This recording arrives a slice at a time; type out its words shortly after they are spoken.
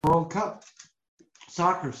World Cup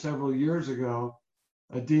soccer several years ago,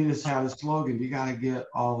 Adidas had a slogan, you got to get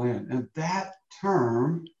all in. And that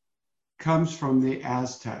term comes from the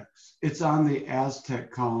Aztecs. It's on the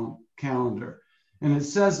Aztec calendar. And it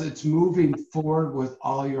says it's moving forward with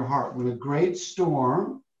all your heart. When a great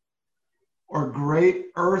storm or great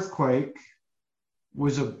earthquake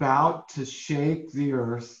was about to shake the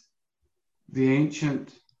earth, the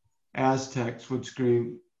ancient Aztecs would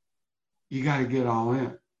scream, you got to get all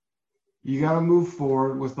in. You got to move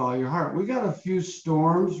forward with all your heart. We got a few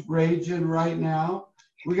storms raging right now.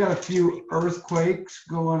 We got a few earthquakes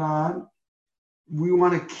going on. We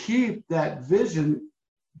want to keep that vision.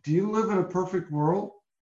 Do you live in a perfect world?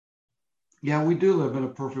 Yeah, we do live in a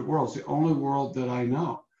perfect world. It's the only world that I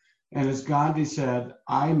know. And as Gandhi said,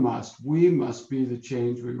 we must be the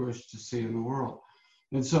change we wish to see in the world.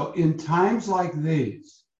 And so in times like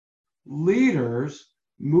these, leaders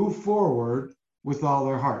move forward with all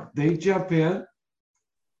their heart. They jump in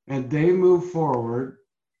and they move forward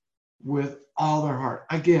with all their heart.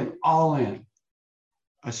 Again, all in.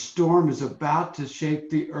 A storm is about to shake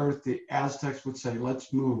the earth. The Aztecs would say,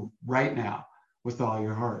 let's move right now with all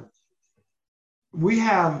your heart. We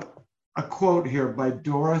have a quote here by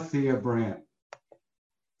Dorothea Brande.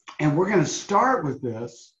 And we're going to start with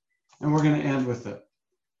this and we're going to end with it.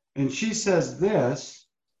 And she says this,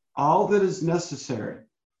 all that is necessary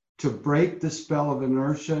to break the spell of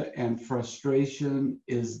inertia and frustration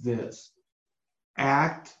is this: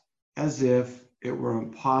 act as if it were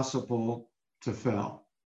impossible to fail.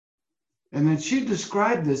 And then she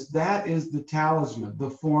described this, that is the talisman,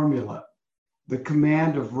 the formula, the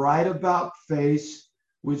command of right about face,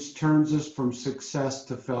 which turns us from success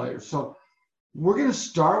to failure. So we're going to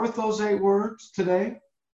start with those 8 words today,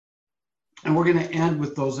 and we're going to end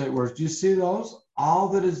with those 8 words. Do you see those? All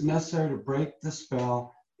that is necessary to break the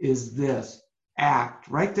spell is this: act,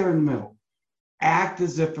 right there in the middle. Act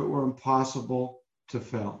as if it were impossible to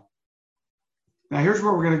fail. Now here's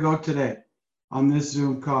where we're going to go today on this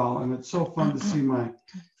Zoom call, and it's so fun to see my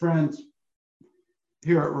friends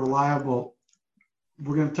here at Reliable.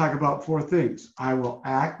 We're going to talk about 4 things. I will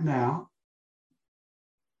act now,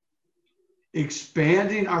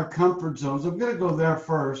 expanding our comfort zones. I'm going to go there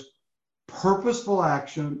first. Purposeful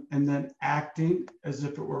action, and then acting as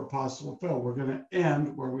if it were possible to fail. We're going to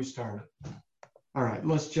end where we started. All right,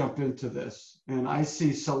 let's jump into this. And I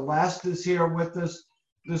see Celeste is here with us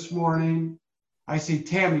this morning. I see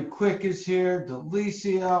Tammy Quick is here.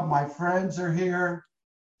 Delicia, my friends are here.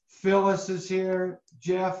 Phyllis is here.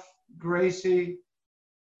 Jeff, Gracie.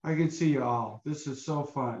 I can see you all. This is so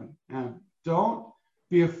fun. And don't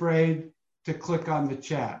be afraid to click on the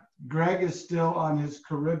chat. Greg is still on his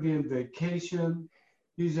Caribbean vacation.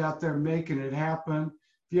 He's out there making it happen.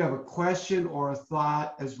 If you have a question or a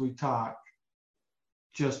thought as we talk,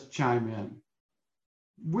 just chime in.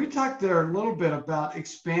 We talked there a little bit about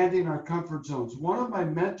expanding our comfort zones. One of my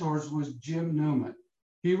mentors was Jim Newman.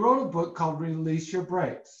 He wrote a book called Release Your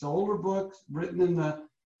Brakes. It's an older book written in the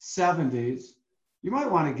 70s. You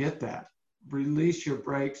might want to get that. Release Your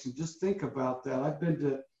Brakes, and just think about that. I've been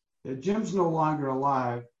to, Jim's no longer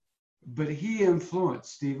alive, but he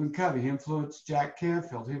influenced Stephen Covey. He influenced Jack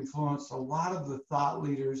Canfield. He influenced a lot of the thought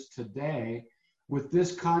leaders today with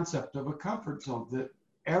this concept of a comfort zone, that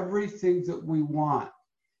everything that we want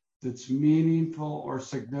that's meaningful or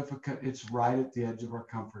significant, it's right at the edge of our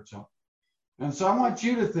comfort zone. And so I want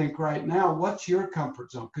you to think right now, what's your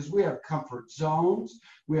comfort zone? Because we have comfort zones,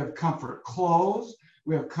 we have comfort clothes,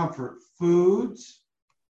 we have comfort foods.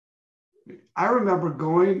 I remember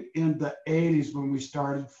going in the 80s when we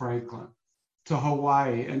started Franklin to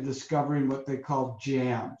Hawaii and discovering what they called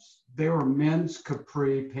jams. They were men's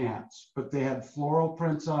capri pants, but they had floral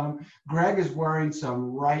prints on them. Greg is wearing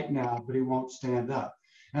some right now, but he won't stand up.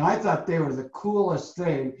 And I thought they were the coolest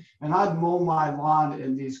thing. And I'd mow my lawn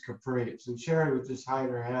in these capris. And Sherry would just hide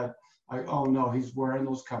her head like, oh no, he's wearing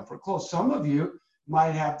those comfort clothes. Some of you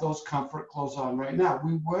might have those comfort clothes on right now.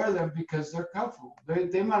 We wear them because they're comfortable.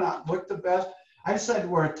 They might not look the best. I decided to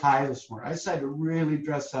wear a tie this morning. I decided to really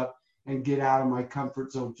dress up and get out of my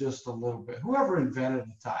comfort zone just a little bit. Whoever invented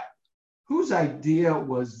a tie? Whose idea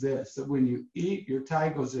was this, that when you eat, your tie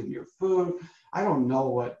goes in your food? I don't know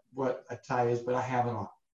what a tie is, but I have it on.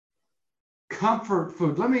 Comfort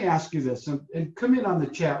food. Let me ask you this, and come in on the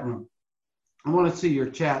chat room. I want to see your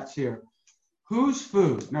chats here. Whose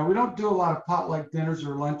food? Now, we don't do a lot of potluck dinners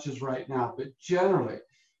or lunches right now, but generally,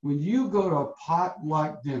 when you go to a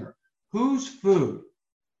potluck dinner, whose food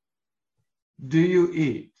do you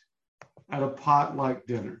eat at a potluck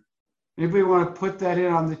dinner? Anybody want to put that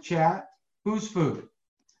in on the chat? Whose food?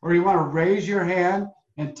 Or you want to raise your hand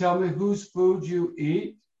and tell me whose food you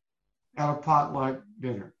eat? at a potluck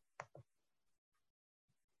dinner?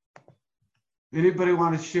 Anybody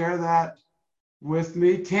want to share that with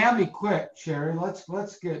me? Tammy, quick, Sherry.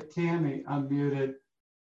 Let's get Tammy unmuted,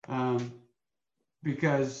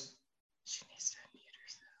 because she needs to unmute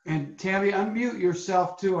herself. And Tammy, unmute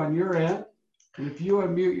yourself too on your end. And if you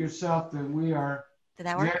unmute yourself, then we are. Did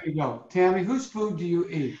that work? There you go. Tammy, whose food do you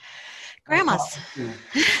eat? Grandma's.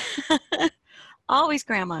 Always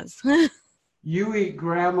grandma's. You eat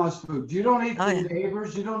grandma's food. You don't eat the yeah.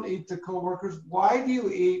 neighbors. You don't eat the coworkers. Why do you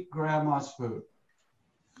eat grandma's food?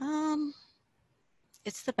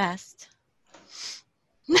 It's the best.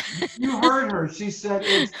 You heard her. She said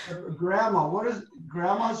it's grandma. What is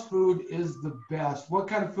grandma's food is the best. What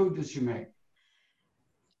kind of food does she make?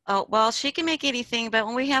 Oh, well, she can make anything, but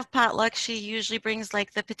when we have potluck, she usually brings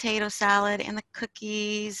like the potato salad and the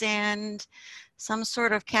cookies and some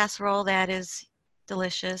sort of casserole that is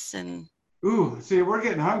delicious. And ooh, see, we're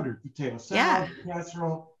getting hungry. Potato salad,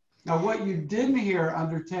 casserole. Now, what you didn't hear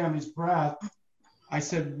under Tammy's breath, I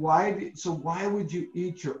said, why would you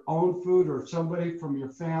eat your own food or somebody from your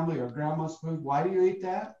family or grandma's food? Why do you eat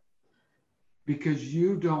that? Because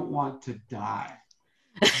you don't want to die.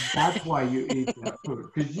 That's why you eat that food,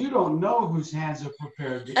 because you don't know whose hands have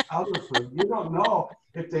prepared the other food. You don't know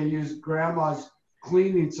if they use grandma's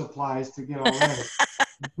cleaning supplies to get all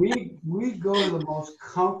ready. We go to the most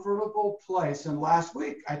comfortable place. And last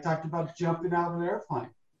week I talked about jumping out of an airplane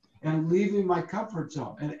and leaving my comfort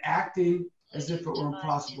zone and acting as if it were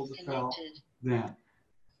impossible to fail then.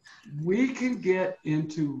 We can get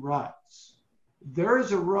into ruts. There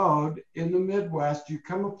is a road in the Midwest, you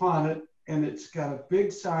come upon it, and it's got a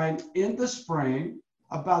big sign in the spring,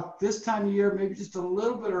 about this time of year, maybe just a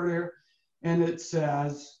little bit earlier, and it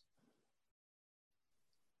says,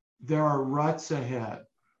 there are ruts ahead.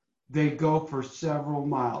 They go for several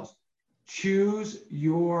miles. Choose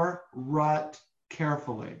your rut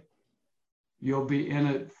carefully. You'll be in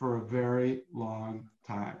it for a very long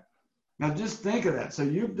time. Now just think of that. So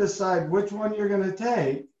you decide which one you're going to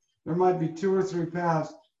take. There might be 2 or 3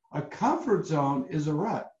 paths. A comfort zone is a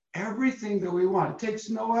rut. Everything that we want. It takes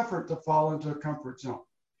no effort to fall into a comfort zone.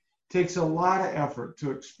 It takes a lot of effort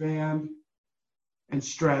to expand and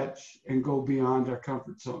stretch and go beyond our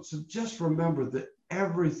comfort zone. So just remember that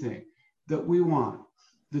everything that we want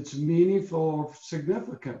that's meaningful or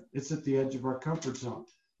significant, it's at the edge of our comfort zone.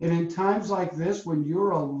 And in times like this, when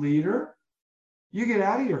you're a leader, you get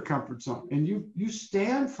out of your comfort zone and you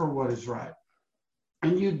stand for what is right.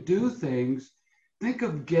 And you do things. Think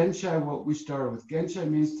of Genshai, what we started with. Genshai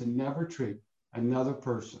means to never treat another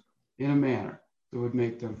person in a manner that would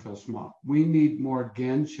make them feel small. We need more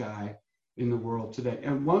Genshai in the world today.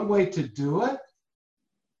 And one way to do it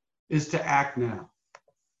is to act now.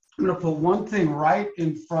 I'm going to put one thing right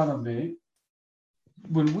in front of me.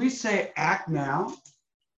 When we say act now,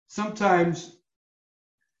 sometimes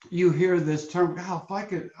you hear this term, oh, if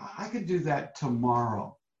I could do that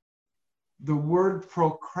tomorrow. The word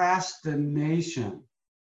procrastination.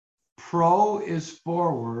 Pro is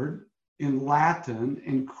forward in Latin,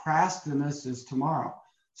 and crastinus is tomorrow.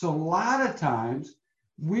 So a lot of times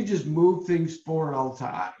we just move things forward all the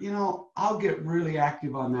time. You know, I'll get really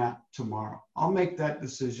active on that tomorrow. I'll make that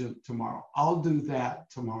decision tomorrow. I'll do that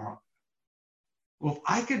tomorrow. Well, if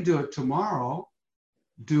I could do it tomorrow,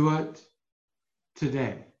 do it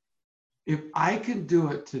today. If I can do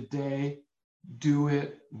it today, do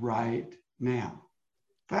it right now.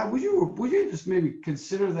 Pat, would you just maybe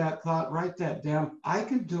consider that thought, write that down? If I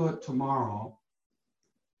can do it tomorrow,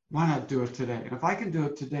 why not do it today? And if I can do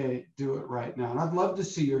it today, do it right now. And I'd love to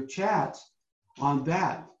see your chats on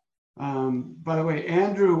that. By the way,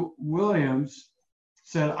 Andrew Williams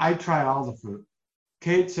said, I try all the food.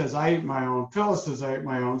 Kate says, I eat my own. Phyllis says, I eat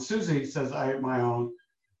my own. Susie says, I eat my own.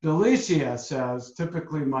 Delicia says,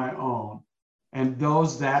 typically my own. And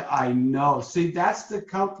those that I know. See, that's the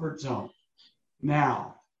comfort zone.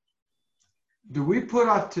 Now, do we put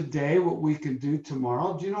off today what we can do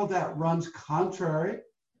tomorrow? Do you know that runs contrary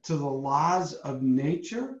to the laws of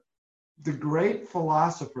nature? The great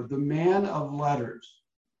philosopher, the man of letters,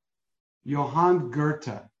 Johann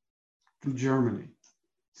Goethe from Germany,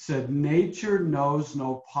 said, nature knows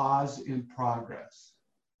no pause in progress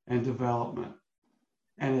and development,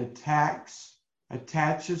 and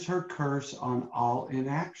attaches her curse on all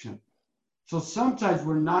inaction. So sometimes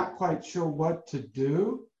we're not quite sure what to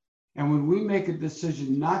do. And when we make a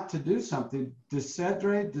decision not to do something,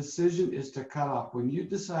 decision is to cut off. When you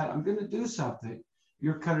decide, I'm going to do something,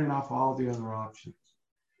 you're cutting off all the other options.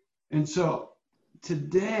 And so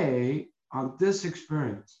today, on this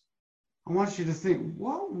experience, I want you to think,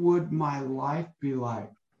 what would my life be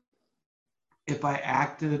like if I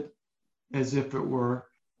acted as if it were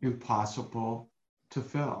impossible to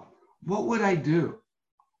fill. What would I do?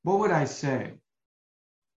 What would I say?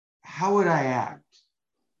 How would I act?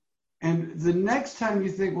 And the next time you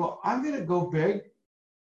think, well, I'm going to go big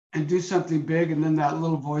and do something big, and then that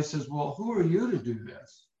little voice says, well, who are you to do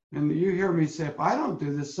this? And you hear me say, if I don't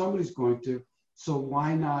do this, somebody's going to. So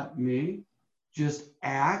why not me? Just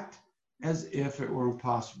act as if it were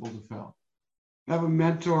impossible to fill. I have a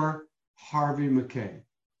mentor, Harvey Mackay.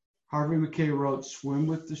 Harvey Mackay wrote Swim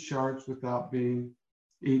with the Sharks Without Being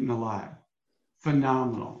Eaten Alive.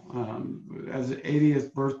 Phenomenal. As an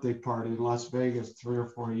 80th birthday party in Las Vegas 3 or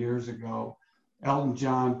 4 years ago, Elton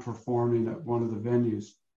John performing at one of the venues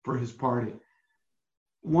for his party.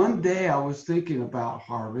 One day I was thinking about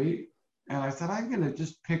Harvey, and I thought, I'm going to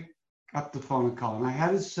just pick up the phone and call him. I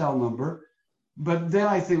had his cell number, but then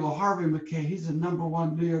I think, well, Harvey Mackay, he's a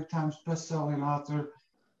 #1 New York Times bestselling author.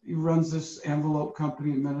 He runs this envelope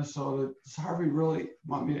company in Minnesota. Does Harvey really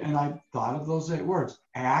want me? And I thought of those 8 words: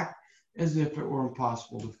 act as if it were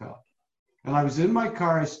impossible to fail. And I was in my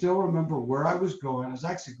car. I still remember where I was going. I was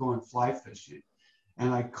actually going fly fishing.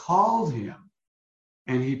 And I called him,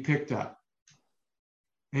 and he picked up.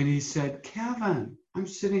 And he said, Kevin, I'm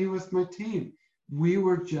sitting here with my team. We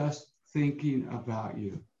were just thinking about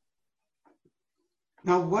you.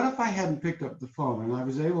 Now, what if I hadn't picked up the phone and I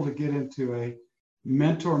was able to get into a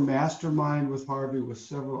mentor mastermind with Harvey, with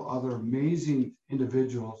several other amazing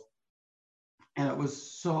individuals, and it was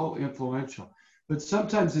so influential. But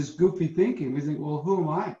sometimes this goofy thinking, we think, well, who am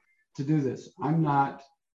I to do this? I'm not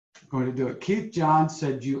going to do it. Keith Johns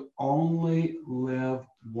said, you only live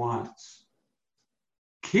once.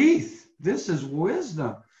 Keith, this is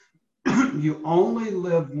wisdom. You only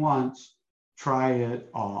live once, try it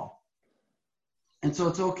all. And so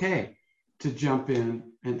it's okay to jump in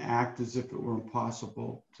and act as if it were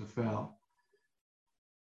impossible to fail.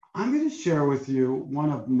 I'm going to share with you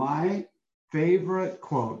one of my favorite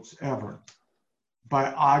quotes ever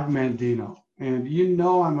by Og Mandino. And you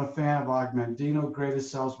know I'm a fan of Og Mandino.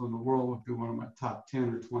 Greatest Salesman in the World would be one of my top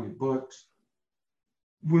 10 or 20 books.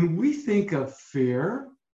 When we think of fear,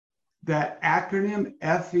 that acronym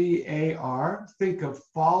FEAR, think of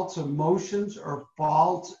false emotions or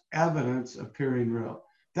false evidence appearing real.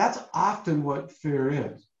 That's often what fear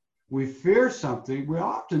is. We fear something. We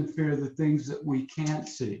often fear the things that we can't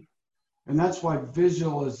see. And that's why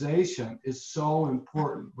visualization is so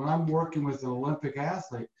important. When I'm working with an Olympic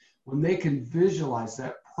athlete, when they can visualize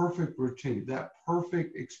that perfect routine, that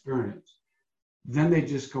perfect experience, then they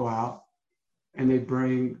just go out and they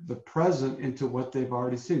bring the present into what they've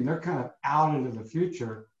already seen. They're kind of out into the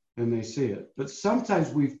future and they see it. But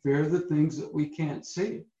sometimes we fear the things that we can't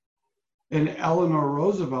see. And Eleanor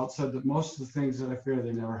Roosevelt said that most of the things that I fear,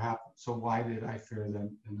 they never happen. So why did I fear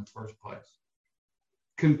them in the first place?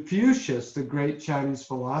 Confucius, the great Chinese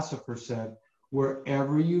philosopher, said,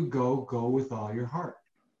 wherever you go, go with all your heart.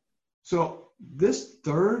 So this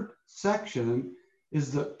third section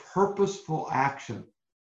is the purposeful action.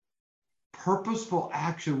 Purposeful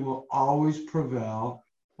action will always prevail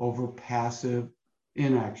over passive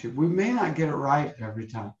inaction. We may not get it right every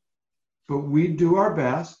time, but we do our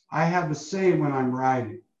best. I have a saying when I'm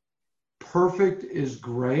writing: perfect is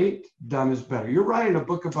great, done is better. You're writing a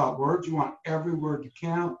book about words, you want every word to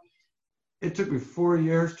count. It took me 4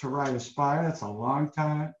 years to write Aspire. That's a long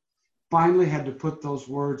time. Finally had to put those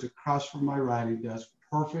words across from my writing desk.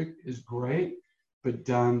 Perfect is great, but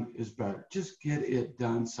done is better. Just get it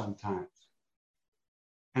done sometimes.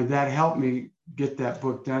 And that helped me get that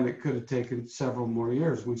book done. It could have taken several more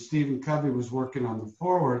years. When Stephen Covey was working on the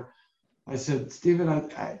foreword, I said, Stephen,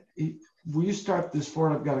 will you start this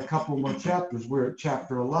forward? I've got a couple more chapters. We're at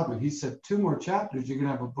chapter 11. He said, 2 more chapters. You're going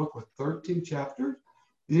to have a book with 13 chapters?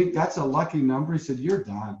 You think that's a lucky number? He said, you're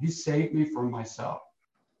done. He saved me from myself.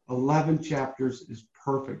 11 chapters is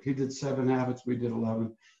perfect. He did 7 habits. We did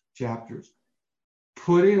 11 chapters.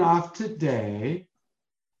 Putting off today,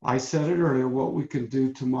 I said it earlier, what we can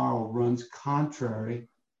do tomorrow runs contrary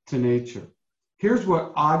to nature. Here's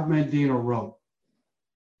what Og Mandino wrote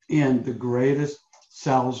in The Greatest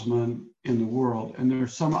Salesman in the World. And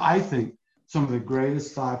there's some, I think, some of the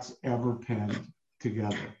greatest thoughts ever penned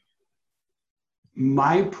together.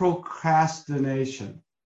 My procrastination.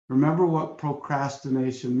 Remember what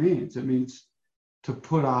procrastination means. It means to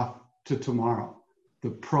put off to tomorrow. The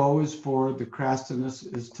pro is forward, the crastiness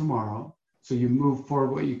is tomorrow. So you move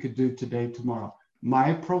forward what you could do today, tomorrow.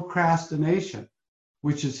 My procrastination,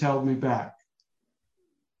 which has held me back,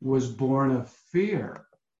 was born of fear.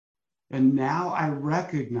 And now I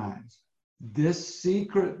recognize this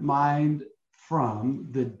secret mind from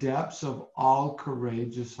the depths of all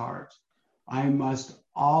courageous hearts. I must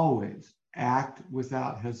always act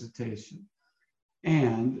without hesitation.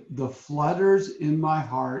 And the flutters in my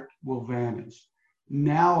heart will vanish.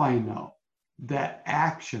 Now I know that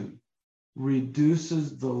action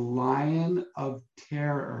reduces the lion of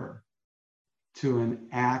terror to an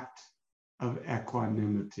act of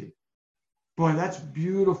equanimity. Boy, that's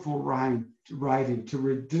beautiful writing, to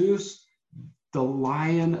reduce the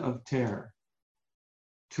lion of terror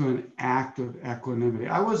to an act of equanimity.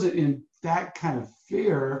 I wasn't in that kind of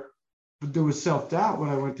fear, but there was self-doubt when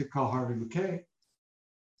I went to call Harvey McKay.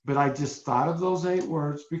 But I just thought of those 8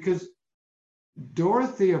 words because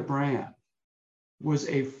Dorothea Brand was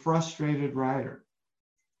a frustrated writer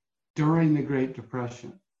during the Great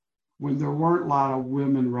Depression when there weren't a lot of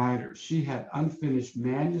women writers. She had unfinished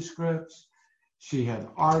manuscripts, she had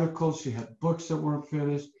articles, she had books that weren't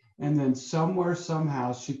finished, and then somewhere,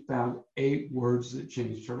 somehow, she found 8 words that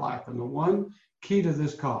changed her life. And the one key to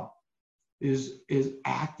this call is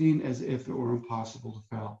acting as if it were impossible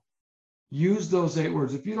to fail. Use those 8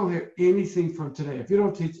 words. If you don't hear anything from today, if you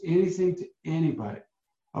don't teach anything to anybody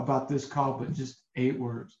about this call, but just 8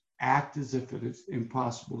 words, act as if it is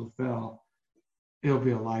impossible to fail, it'll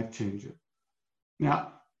be a life changer.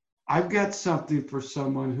 Now, I've got something for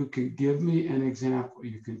someone who can give me an example.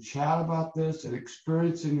 You can chat about this, an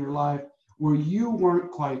experience in your life where you weren't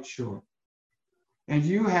quite sure. And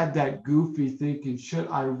you had that goofy thinking, should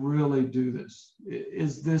I really do this?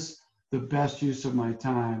 Is this the best use of my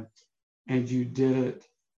time? And you did it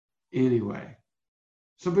anyway.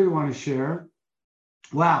 Somebody want to share?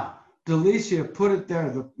 Wow, Delicia put it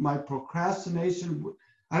there. My procrastination.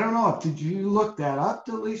 I don't know. Did you look that up,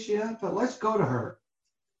 Delicia? But let's go to her.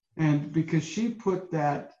 And because she put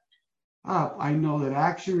that up, I know that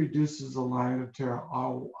action reduces the line of terror.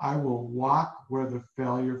 I will walk where the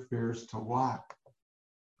failure fears to walk.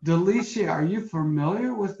 Delicia, are you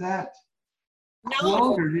familiar with that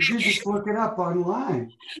quote, or did you just look it up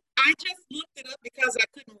online? I just looked it up because I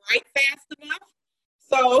couldn't write fast enough.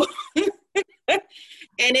 So,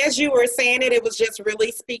 and as you were saying it, it was just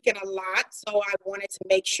really speaking a lot. So I wanted to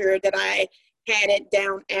make sure that I had it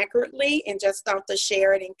down accurately and just thought to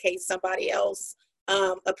share it in case somebody else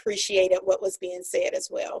appreciated what was being said as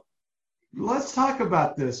well. Let's talk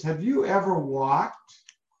about this. Have you ever walked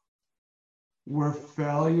where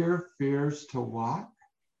failure fears to walk?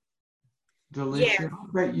 Delicia, yeah. I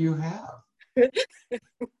bet you have.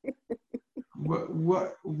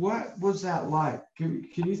 What was that like? Can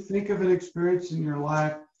you think of an experience in your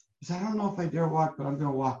life? Because I don't know if I dare walk, but I'm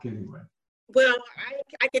going to walk anyway. Well,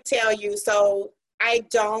 I could tell you. So I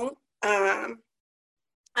don't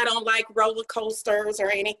like roller coasters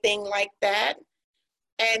or anything like that.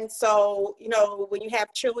 And so, you know, when you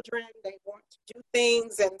have children, they want to do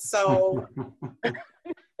things. And so.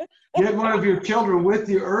 You had one of your children with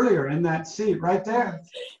you earlier in that seat right there.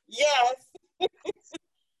 Yes.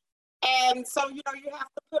 And so, you know, you have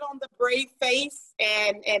to put on the brave face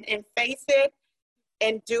and face it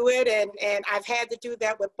and do it. And I've had to do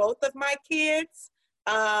that with both of my kids.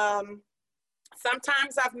 Sometimes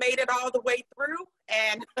I've made it all the way through.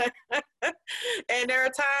 And and there are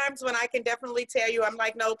times when I can definitely tell you, I'm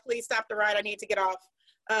like, no, please stop the ride. I need to get off.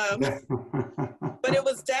 But it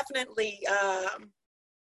was definitely,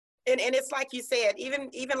 and it's like you said, even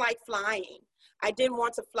like flying. I didn't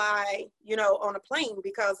want to fly, you know, on a plane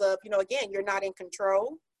because of, you know, again, you're not in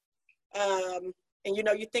control. And, you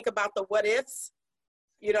know, you think about the what ifs,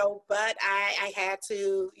 you know, but I had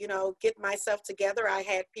to, you know, get myself together. I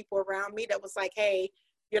had people around me that was like, hey,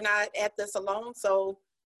 you're not at this alone. So,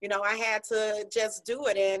 you know, I had to just do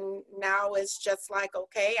it. And now it's just like,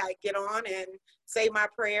 okay, I get on and say my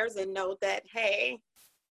prayers and know that, hey,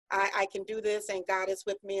 I can do this and God is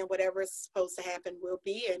with me and whatever is supposed to happen will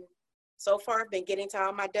be. And so far I've been getting to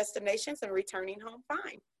all my destinations and returning home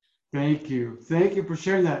fine. Thank you. Thank you for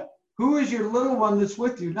sharing that. Who is your little one that's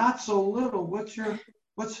with you? Not so little. What's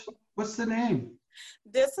the name?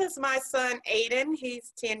 This is my son, Aiden.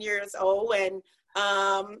 He's 10 years old. And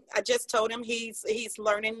I just told him he's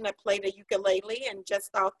learning to play the ukulele and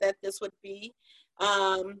just thought that this would be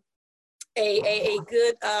a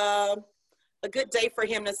good day for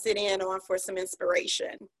him to sit in on for some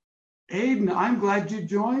inspiration. Aiden, I'm glad you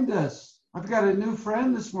joined us. I've got a new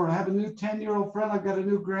friend this morning. I have a new 10-year-old friend. I've got a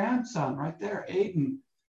new grandson right there, Aiden.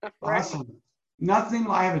 Right. Awesome.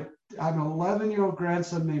 I have an 11-year-old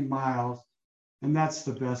grandson named Miles, and that's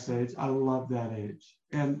the best age. I love that age.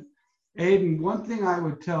 And Aiden, one thing I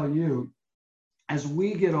would tell you, as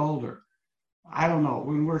we get older, I don't know,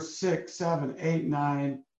 when we're 6, 7, 8,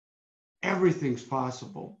 9, everything's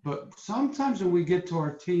possible. But sometimes when we get to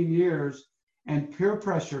our teen years and peer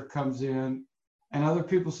pressure comes in, And other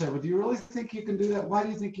people say, well, do you really think you can do that? Why do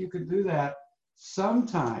you think you can do that?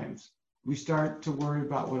 Sometimes we start to worry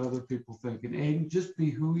about what other people think. And Aiden, just be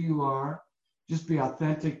who you are. Just be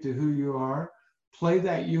authentic to who you are. Play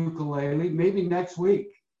that ukulele. Maybe next week,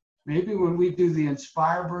 maybe when we do the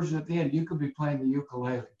Inspire version at the end, you could be playing the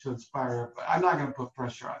ukulele to inspire everybody. I'm not going to put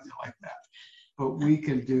pressure on you like that, but we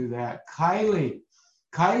can do that. Kylie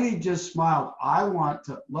just smiled.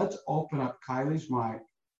 Let's open up Kylie's mic.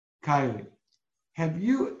 Kylie, have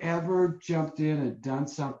you ever jumped in and done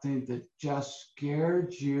something that just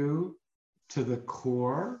scared you to the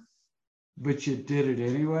core, but you did it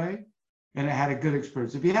anyway? And it had a good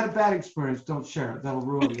experience. If you had a bad experience, don't share it. That'll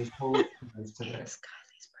ruin this whole experience today. It's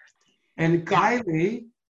Kylie's birthday. And Kylie,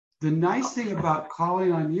 the nice thing about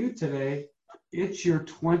calling on you today, it's your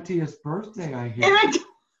 20th birthday, I hear.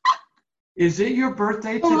 Is it your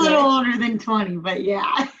birthday today? A little older than 20, but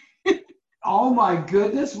yeah. Oh my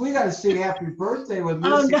goodness, we got to sing happy birthday when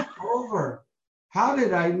this is over. How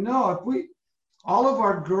did I know? All of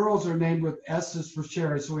our girls are named with S's for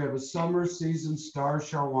Sherry. So we have a summer season star,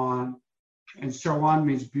 Sharwan. And Sharwan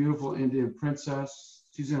means beautiful Indian princess.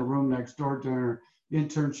 She's in a room next door doing her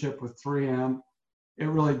internship with 3M. It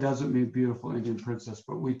really doesn't mean beautiful Indian princess,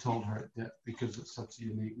 but we told her it did because it's such a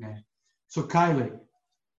unique name. So Kylie,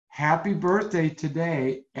 happy birthday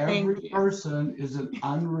today. Every person is an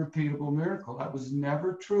unrepeatable miracle. That was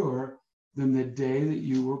never truer than the day that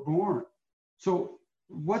you were born. So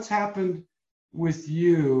what's happened with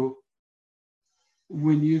you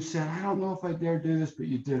when you said, I don't know if I dare do this, but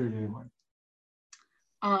you did it anyway?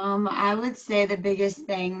 I would say the biggest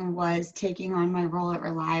thing was taking on my role at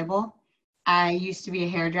Reliable. I used to be a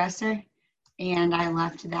hairdresser, and I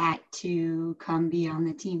left that to come be on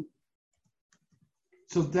the team.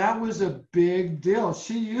 So that was a big deal.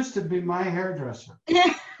 She used to be my hairdresser.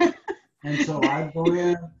 And so I'd go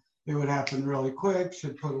in, it would happen really quick.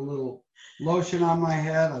 She'd put a little lotion on my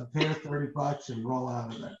head. I'd pay her $30 and roll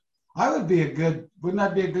out of there. Wouldn't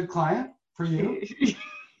that be a good client for you?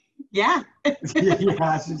 Yeah.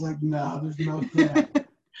 Yeah, she's like, no, there's no chance.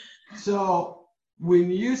 So when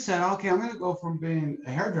you said, okay, I'm going to go from being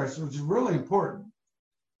a hairdresser, which is really important,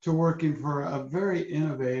 to working for a very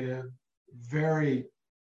innovative, very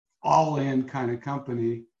all-in kind of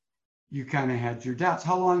company, you kind of had your doubts.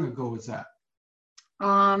 How long ago was that?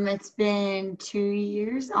 It's been 2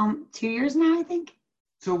 years. 2 years now, I think.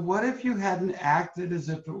 So what if you hadn't acted as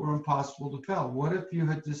if it were impossible to fail? What if you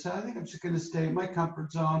had decided, I think I'm just going to stay in my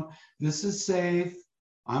comfort zone. This is safe.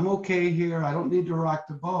 I'm okay here. I don't need to rock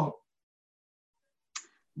the boat.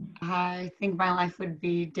 I think my life would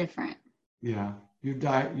be different. Yeah,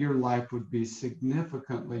 your life would be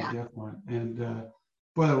significantly different. And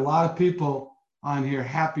boy, a lot of people on here.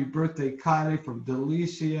 Happy birthday, Kylie from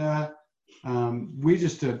Delicia. You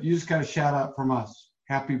just got a shout out from us.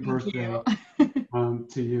 Happy birthday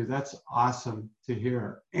to you. That's awesome to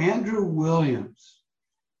hear. Andrew Williams.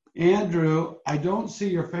 Andrew, I don't see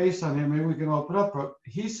your face on here. Maybe we can open up. But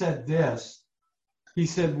he said this. He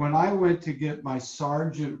said, when I went to get my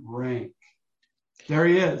sergeant rank, there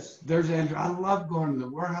he is. There's Andrew. I love going to the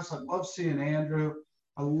warehouse. I love seeing Andrew.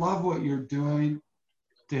 I love what you're doing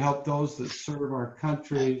to help those that serve our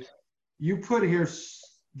country. You put here,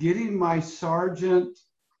 getting my sergeant,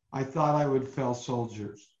 I thought I would fail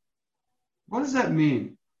soldiers. What does that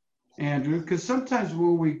mean, Andrew? Because sometimes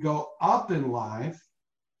when we go up in life,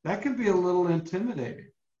 that can be a little intimidating.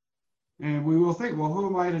 And we will think, well, who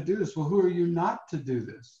am I to do this? Well, who are you not to do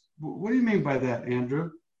this? What do you mean by that,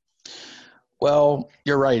 Andrew? Well,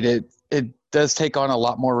 you're right. It does take on a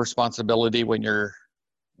lot more responsibility when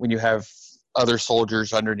you have other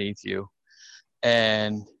soldiers underneath you.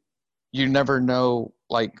 And you never know,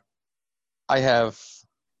 like, I have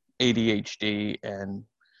ADHD and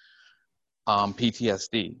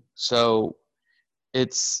PTSD. So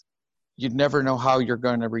you'd never know how you're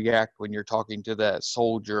going to react when you're talking to that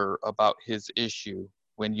soldier about his issue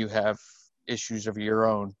when you have issues of your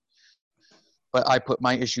own. But I've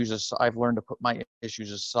learned to put my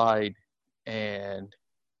issues aside and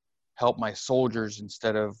help my soldiers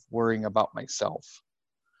instead of worrying about myself.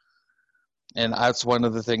 And that's one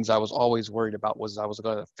of the things I was always worried about, was I was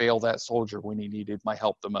going to fail that soldier when he needed my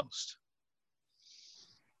help the most.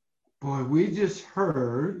 Boy, we just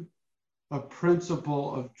heard a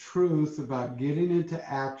principle of truth about getting into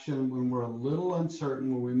action when we're a little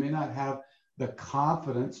uncertain, when we may not have the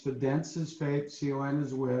confidence. Fidence is faith, CON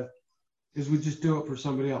is with, is we just do it for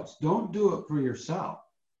somebody else. Don't do it for yourself.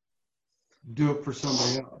 Do it for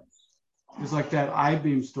somebody else. It's like that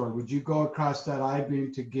I-beam story. Would you go across that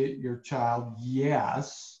I-beam to get your child?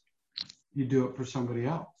 Yes. You do it for somebody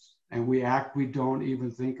else. And we don't even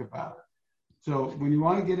think about it. So when you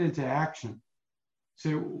want to get into action,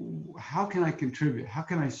 say, how can I contribute? How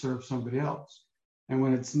can I serve somebody else? And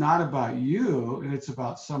when it's not about you and it's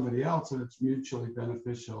about somebody else and it's mutually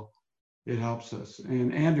beneficial, it helps us.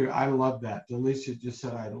 And Andrew, I love that. Delicia just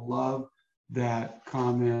said, I love that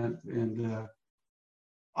comment. And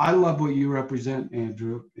I love what you represent,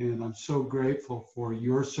 Andrew. And I'm so grateful for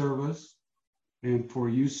your service and for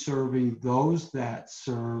you serving those that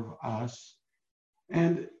serve us.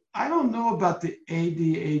 And I don't know about the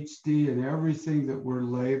ADHD and everything that we're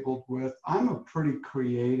labeled with. I'm a pretty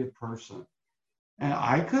creative person. And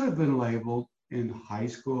I could have been labeled in high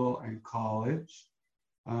school and college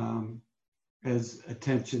as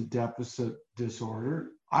attention deficit disorder.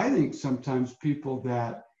 I think sometimes people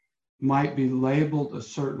that might be labeled a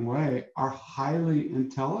certain way are highly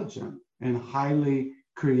intelligent and highly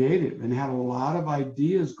creative and have a lot of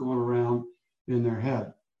ideas going around in their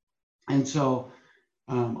head. And so,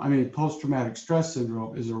 I mean, post-traumatic stress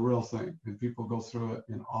syndrome is a real thing, and people go through it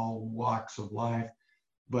in all walks of life.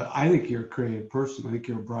 But I think you're a creative person. I think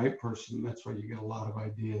you're a bright person. That's why you get a lot of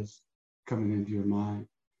ideas coming into your mind.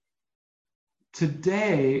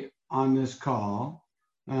 Today on this call,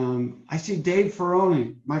 I see Dave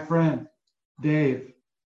Ferroni, my friend, Dave.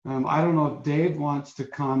 I don't know if Dave wants to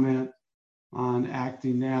comment on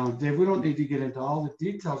acting now. Dave, we don't need to get into all the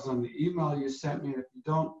details on the email you sent me. If you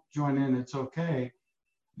don't join in, it's okay.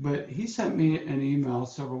 But he sent me an email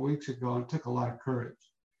several weeks ago and it took a lot of courage.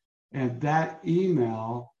 And that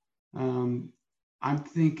email, I'm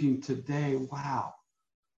thinking today, wow,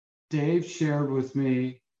 Dave shared with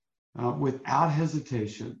me without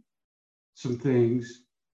hesitation some things,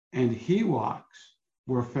 and he walks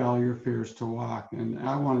where failure fears to walk. And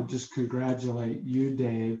I want to just congratulate you,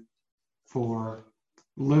 Dave, for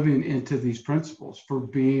living into these principles, for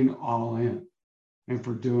being all in, and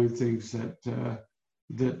for doing things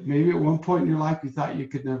that maybe at one point in your life you thought you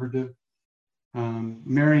could never do.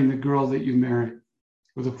 Marrying the girl that you married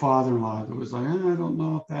with a father-in-law that was like, I don't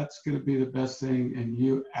know if that's going to be the best thing. And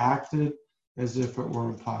you acted as if it were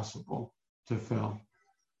impossible to fail.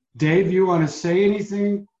 Dave, you want to say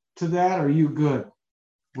anything to that? Or are you good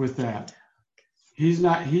with that? He's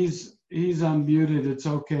unmuted. It's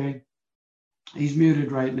okay. He's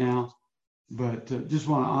muted right now, but just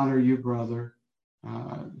want to honor you, brother,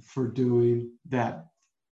 for doing that.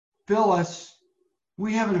 Phyllis,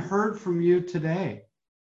 we haven't heard from you today.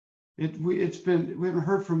 We haven't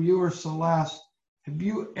heard from you or Celeste. Have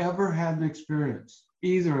you ever had an experience,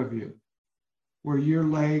 either of you, where your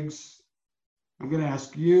legs, I'm going to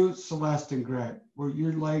ask you, Celeste and Greg, where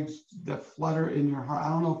your legs that flutter in your heart? I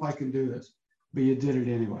don't know if I can do this, but you did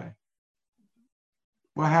it anyway.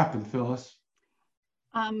 What happened, Phyllis?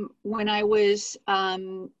 When I was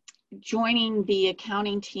joining the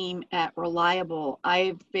accounting team at Reliable,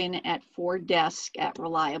 I've been at 4 desks at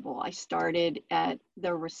Reliable. I started at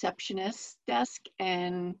the receptionist desk,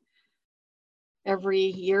 and every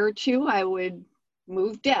year or two I would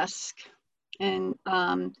move desk. And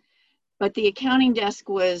but the accounting desk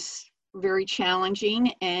was very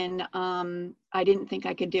challenging, and I didn't think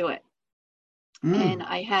I could do it. And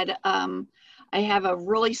I have a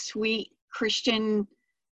really sweet Christian,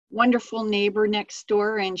 wonderful neighbor next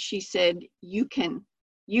door, and she said, you can.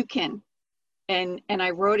 And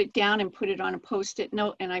I wrote it down and put it on a Post-it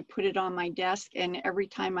note, and I put it on my desk. And every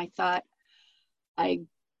time I thought I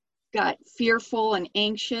got fearful and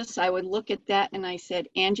anxious, I would look at that and I said,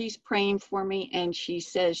 Angie's praying for me, and she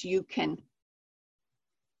says, you can.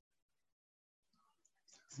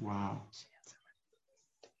 Wow.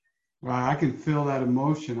 Wow, I can feel that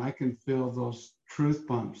emotion. I can feel those truth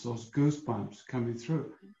bumps, those goosebumps coming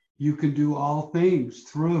through. You can do all things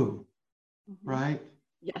through, right?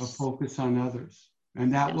 Yes. A focus on others.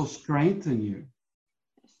 And that will strengthen you.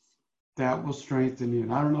 Yes. That will strengthen you.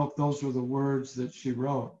 And I don't know if those were the words that she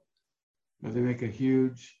wrote, but they make a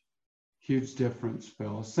huge, huge difference,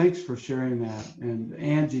 Phyllis. Thanks for sharing that. And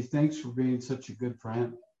Angie, thanks for being such a good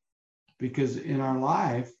friend. Because in our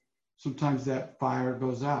life, sometimes that fire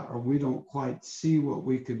goes out, or we don't quite see what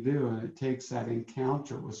we can do. And it takes that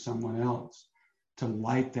encounter with someone else to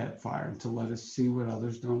light that fire and to let us see what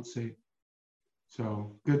others don't see.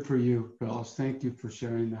 So good for you, Phyllis. Thank you for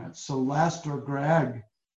sharing that. Celeste or Greg,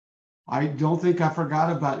 I don't think I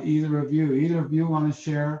forgot about either of you. Either of you want to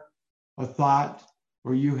share a thought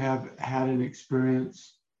or you have had an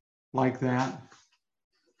experience like that?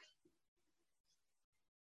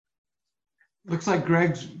 Looks like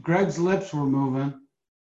Greg's lips were moving.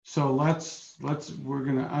 So we're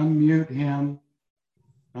gonna unmute him.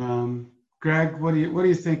 Greg, what are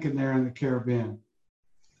you thinking there in the Caribbean?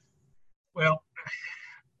 Well,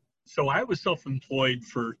 So I was self-employed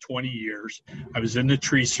for 20 years. I was in the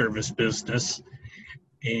tree service business,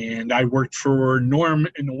 and I worked for Norm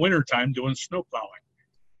in the wintertime doing snow plowing.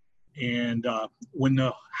 And when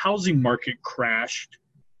the housing market crashed,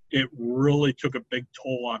 it really took a big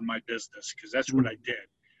toll on my business, because that's what I did.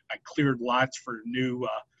 I cleared lots for new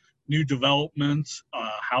developments,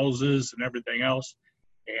 houses, and everything else.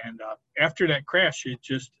 And after that crash,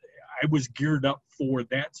 I was geared up for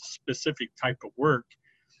that specific type of work.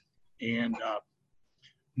 And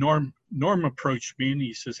Norm approached me and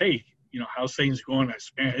he says, "Hey, how's things going?" I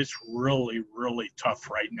said, "Man, it's really, really tough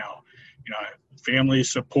right now. Family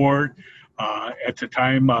support." At the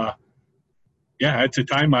time,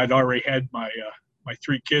 I'd already had my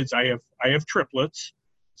 3 kids. I have triplets,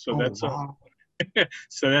 so that's wow.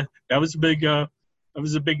 so that was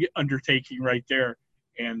a big undertaking right there.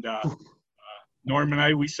 And Norm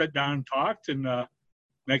and we sat down and talked, and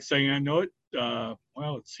next thing I know it,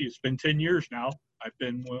 well, let's see, it's been 10 years now. I've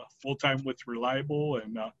been full-time with Reliable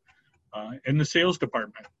and in the sales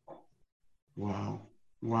department. Wow.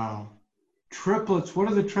 Triplets. What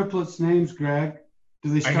are the triplets' names, Greg? Do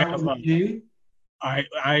they start with a G?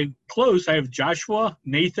 I close. I have Joshua,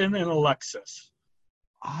 Nathan, and Alexis.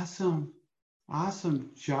 Awesome.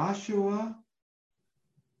 Joshua,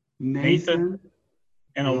 Nathan,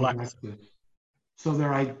 and Alexis. So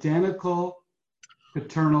they're identical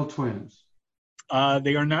paternal twins.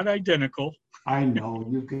 They are not identical. I know.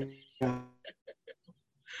 You can.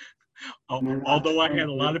 Although I had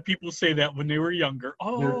a lot of people say that when they were younger.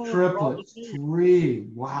 Oh, they're triplets. 3.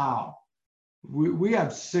 Wow. We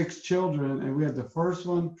have 6 children, and we had the first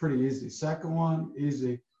one pretty easy. Second one,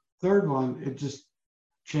 easy. Third one, it just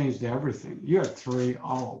changed everything. You had 3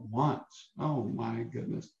 all at once. Oh my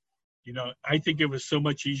goodness. I think it was so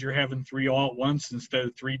much easier having 3 all at once instead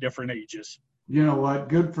of 3 different ages. You know what?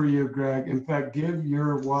 Good for you, Greg. In fact, give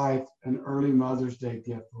your wife an early Mother's Day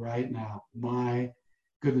gift right now. My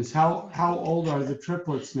goodness. How old are the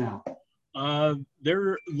triplets now?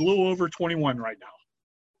 They're a little over 21 right now.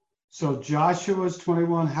 So Joshua's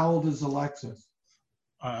 21. How old is Alexis?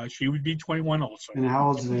 She would be 21 also. And how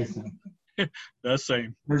old is Nathan? The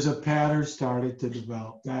same. There's a pattern started to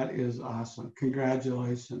develop. That is awesome.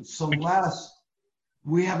 Congratulations. Celeste,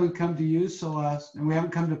 we haven't come to you, Celeste, and we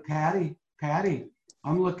haven't come to Patty. Patty,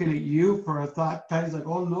 I'm looking at you for a thought. Patty's like,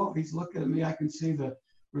 oh no, he's looking at me. I can see the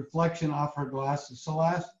reflection off her glasses.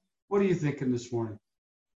 Celeste, what are you thinking this morning?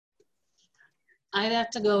 I'd have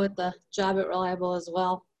to go with the job at Reliable as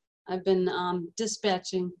well. I've been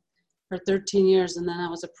dispatching for 13 years, and then I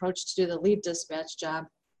was approached to do the lead dispatch job.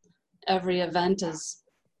 Every event is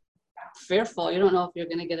fearful. You don't know if you're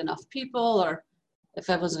going to get enough people or if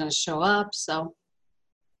everyone's going to show up. So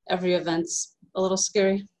every event's a little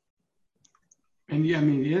scary. And yeah, I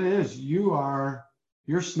mean, it is. You're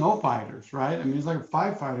snow fighters, right? I mean, it's like a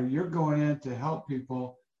firefighter. You're going in to help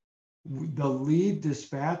people. The lead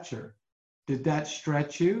dispatcher, did that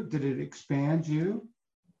stretch you? Did it expand you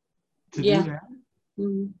to do that?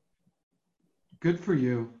 Mm-hmm. Good for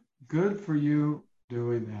you. Good for you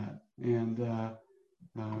doing that. And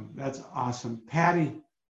that's awesome. Patty,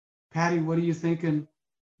 what are you thinking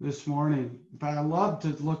this morning? But I love to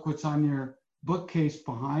look what's on your bookcase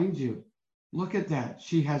behind you. Look at that.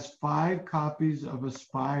 She has 5 copies of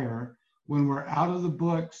Aspire. When we're out of the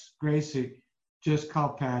books, Gracie, just call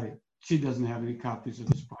Patty. She doesn't have any copies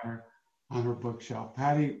of Aspire on her bookshelf.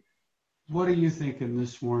 Patty, what are you thinking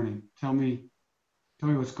this morning? Tell me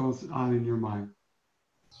what's going on in your mind.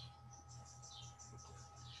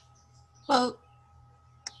 Well,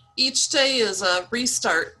 each day is a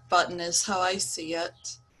restart button is how I see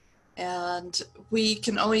it. And we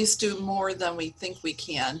can always do more than we think we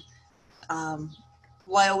can.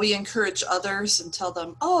 While we encourage others and tell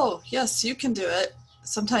them, oh, yes, you can do it.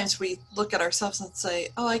 Sometimes we look at ourselves and say,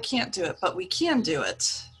 oh, I can't do it, but we can do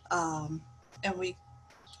it. And we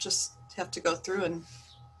just have to go through and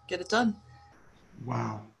get it done.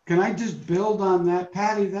 Wow. Can I just build on that?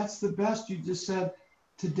 Patty, that's the best. You just said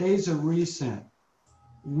today's a reset.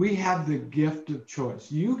 We have the gift of choice.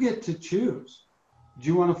 You get to choose. Do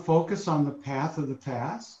you want to focus on the path of the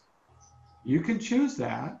past? You can choose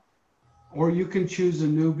that, or you can choose a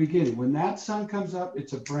new beginning. When that sun comes up,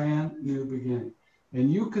 it's a brand new beginning.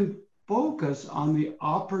 And you can focus on the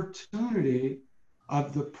opportunity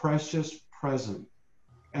of the precious present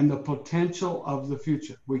and the potential of the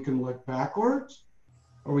future. We can look backwards,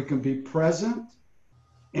 or we can be present.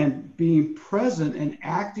 And being present and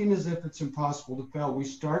acting as if it's impossible to fail, we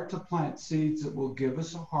start to plant seeds that will give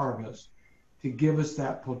us a harvest to give us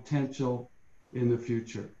that potential in the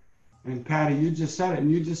future. And Patty, you just said it, and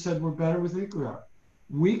you just said we're better than we think we are.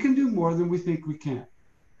 We can do more than we think we can.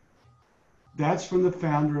 That's from the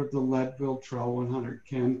founder of the Leadville Trail 100,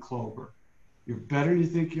 Ken Clover. You're better than you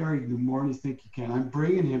think you are. You do more than you think you can. I'm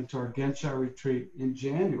bringing him to our Genshaw retreat in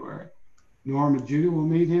January. Norm and Judy will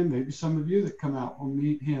meet him. Maybe some of you that come out will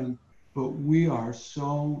meet him. But we are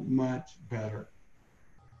so much better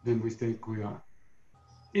than we think we are.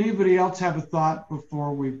 Anybody else have a thought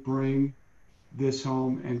before we bring this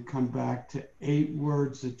home and come back to 8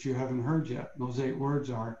 words that you haven't heard yet? Those 8 words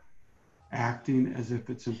are acting as if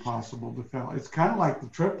it's impossible to fail. It's kind of like the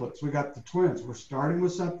triplets. We got the twins. We're starting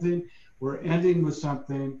with something. We're ending with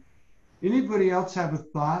something. Anybody else have a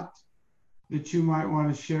thought that you might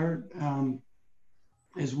want to share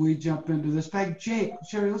as we jump into this bag? Jake,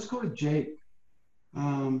 Sherry, let's go to Jake.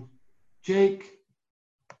 Jake,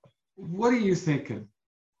 what are you thinking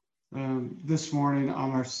this morning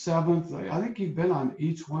on our 7th? I think you've been on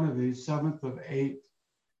each one of these 7th of 8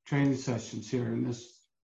 training sessions here in this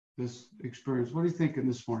experience. What are you thinking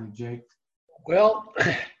this morning, Jake? Well,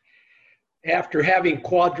 after having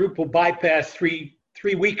quadruple bypass three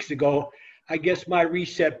weeks ago, I guess my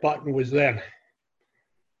reset button was then.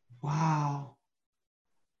 Wow.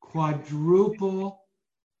 Quadruple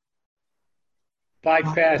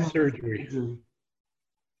bypass surgery.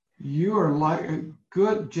 You are like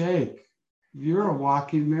good, Jake. You're a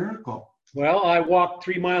walking miracle. Well, I walk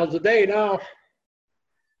 3 miles a day now.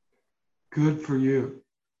 Good for you.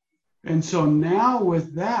 And so now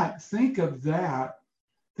with that, think of that.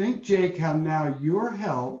 Think, Jake, how now your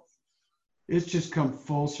health, it's just come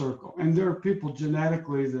full circle. And there are people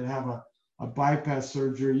genetically that have a bypass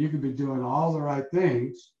surgery. You could be doing all the right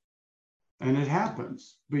things and it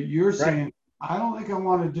happens. But you're saying, I don't think I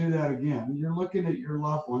want to do that again. You're looking at your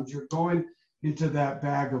loved ones. You're going into that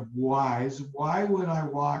bag of whys. Why would I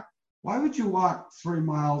walk? Why would you walk 3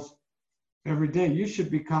 miles every day? You should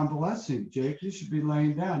be convalescing, Jake. You should be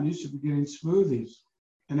laying down. You should be getting smoothies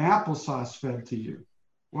and applesauce fed to you.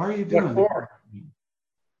 Why are you doing that?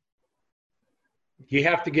 You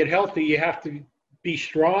have to get healthy. You have to be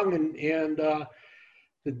strong, and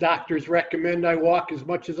the doctors recommend I walk as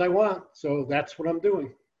much as I want. So that's what I'm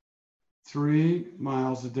doing. 3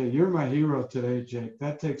 miles a day. You're my hero today, Jake.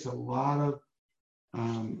 That takes a lot of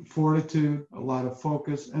fortitude, a lot of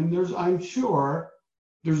focus. And I'm sure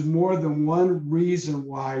there's more than one reason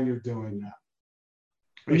why you're doing that.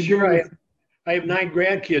 Well, sure, I have 9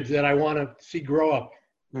 grandkids that I want to see grow up.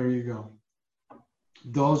 There you go.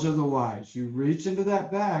 Those are the whys. You reach into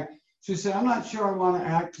that bag. So you say, I'm not sure I want to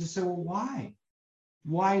act. You say, well, why?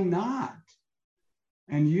 Why not?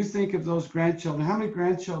 And you think of those grandchildren. How many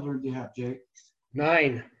grandchildren do you have, Jake?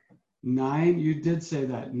 9. 9? You did say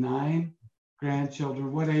that. 9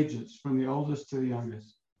 grandchildren. What ages? From the oldest to the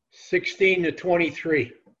youngest? 16 to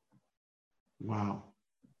 23. Wow.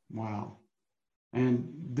 Wow. And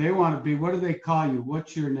they want to be, what do they call you?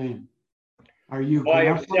 What's your name? Are you I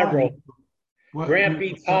have several.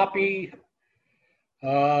 Grampy, Poppy,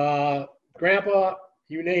 Grandpa,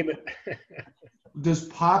 you name it. Does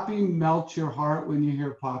Poppy melt your heart when you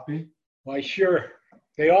hear Poppy? Why, sure.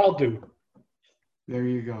 They all do. There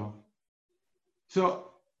you go.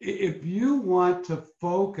 So if you want to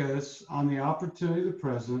focus on the opportunity of the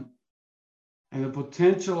present and the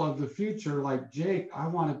potential of the future, like Jake, I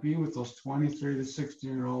want to be with those 23 to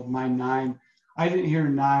 16-year-old, my 9. I didn't hear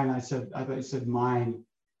 9. I thought you said mine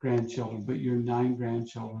grandchildren, but your 9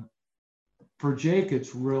 grandchildren. For Jake,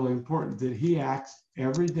 it's really important that he acts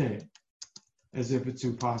every day as if it's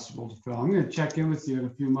impossible to fail. I'm going to check in with you in a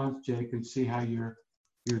few months, Jake, and see how you're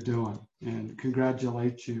doing, and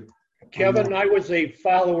congratulate you. Kevin, I was a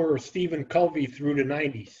follower of Stephen Covey through the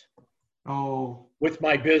 90s. Oh. With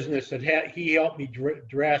my business, he helped me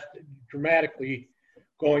dramatically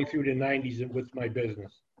going through the 90s and with my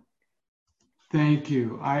business. Thank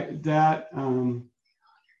you. I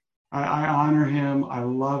honor him. I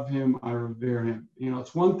love him. I revere him. You know,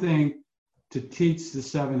 it's one thing to teach the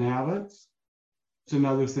 7 habits. It's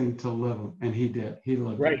another thing to live them. And he did. He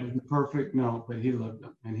lived them. Wasn't perfect? No, but he lived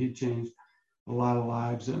them. And he changed a lot of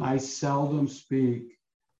lives. And I seldom speak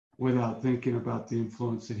without thinking about the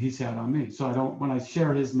influence that he's had on me. So when I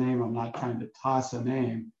share his name, I'm not trying to toss a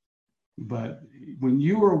name. But when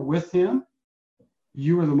you were with him,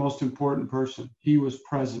 you were the most important person. He was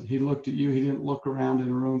present. He looked at you. He didn't look around in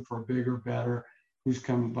a room for a bigger, better, who's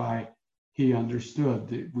coming by. He understood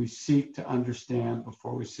that we seek to understand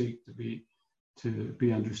before we seek to be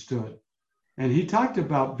understood. And he talked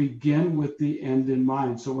about begin with the end in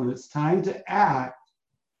mind. So when it's time to act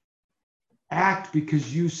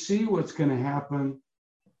because you see what's going to happen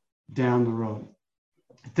down the road.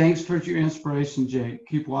 Thanks for your inspiration, Jake.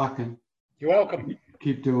 Keep walking. You're welcome.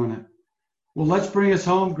 Keep doing it. Well, let's bring us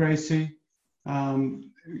home, Gracie.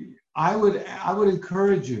 I would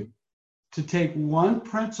encourage you to take one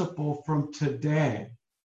principle from today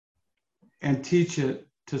and teach it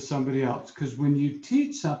to somebody else. Because when you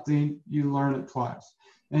teach something, you learn it twice.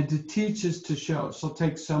 And to teach is to show. So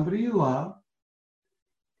take somebody you love.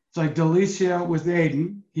 It's like Delicia with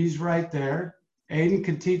Aiden. He's right there. Aiden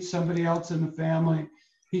can teach somebody else in the family.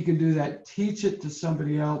 He can do that. Teach it to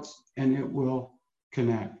somebody else, and it will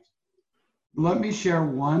connect. Let me share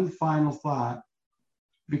one final thought,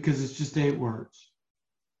 because it's just 8 words.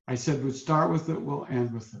 I said we'd start with it, we'll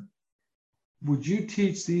end with it. Would you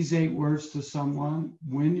teach these 8 words to someone?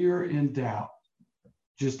 When you're in doubt,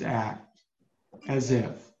 just act as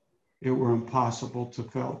if it were impossible to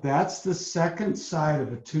fail. That's the second side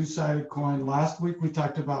of a 2-sided coin. Last week we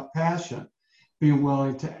talked about passion, being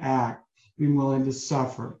willing to act, being willing to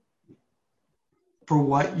suffer for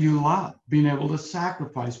what you love, being able to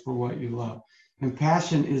sacrifice for what you love. And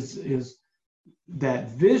passion is that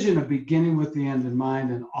vision of beginning with the end in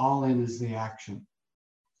mind, and all in is the action.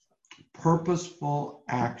 Purposeful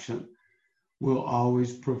action will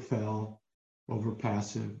always prevail over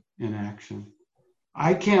passive inaction.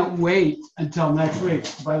 I can't wait until next week.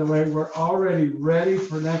 By the way, we're already ready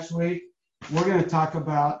for next week. We're going to talk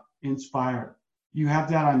about inspire. You have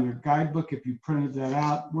that on your guidebook if you printed that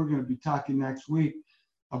out. We're going to be talking next week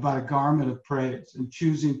about a garment of praise and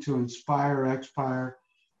choosing to inspire, expire,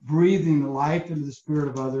 breathing life into the spirit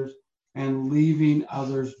of others, and leaving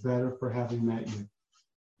others better for having met you.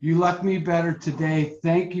 You left me better today.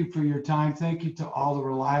 Thank you for your time. Thank you to all the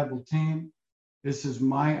Reliable team. This is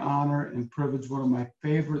my honor and privilege. One of my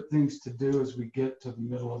favorite things to do as we get to the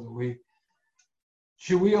middle of the week.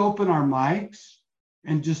 Should we open our mics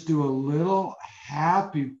and just do a little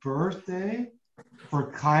happy birthday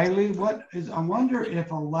for Kylie? I wonder if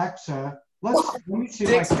Alexa, let me see.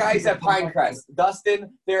 6 guys at Pinecrest.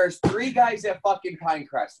 Dustin, there's 3 guys at fucking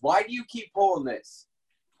Pinecrest. Why do you keep pulling this?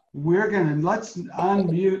 Let's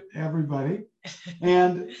unmute everybody.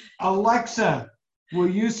 And Alexa, will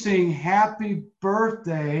you sing happy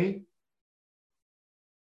birthday?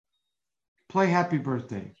 Play happy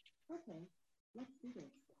birthday. Okay, let's do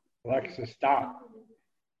this. Alexa, stop.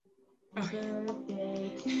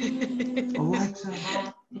 Alexa.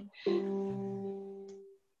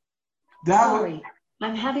 Sorry,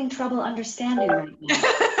 I'm having trouble understanding right now.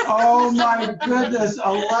 Oh my goodness,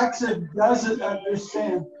 Alexa doesn't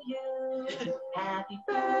understand. Happy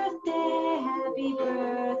birthday, happy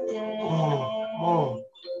birthday. Oh.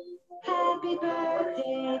 Happy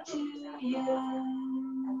birthday to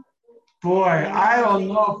you. Boy, I don't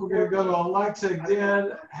know if we're going to go to Alexa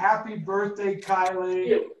again. Happy birthday,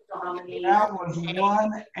 Kylie. That was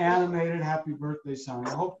one animated happy birthday song.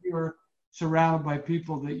 I hope you're surrounded by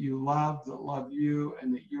people that you love, that love you,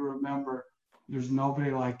 and that you remember there's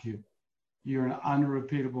nobody like you. You're an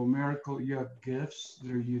unrepeatable miracle. You have gifts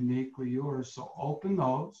that are uniquely yours. So open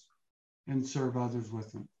those and serve others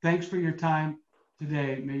with them. Thanks for your time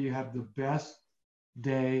today. May you have the best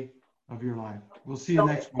day of your life. We'll see you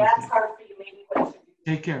next week.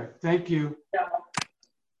 Take care. Thank you.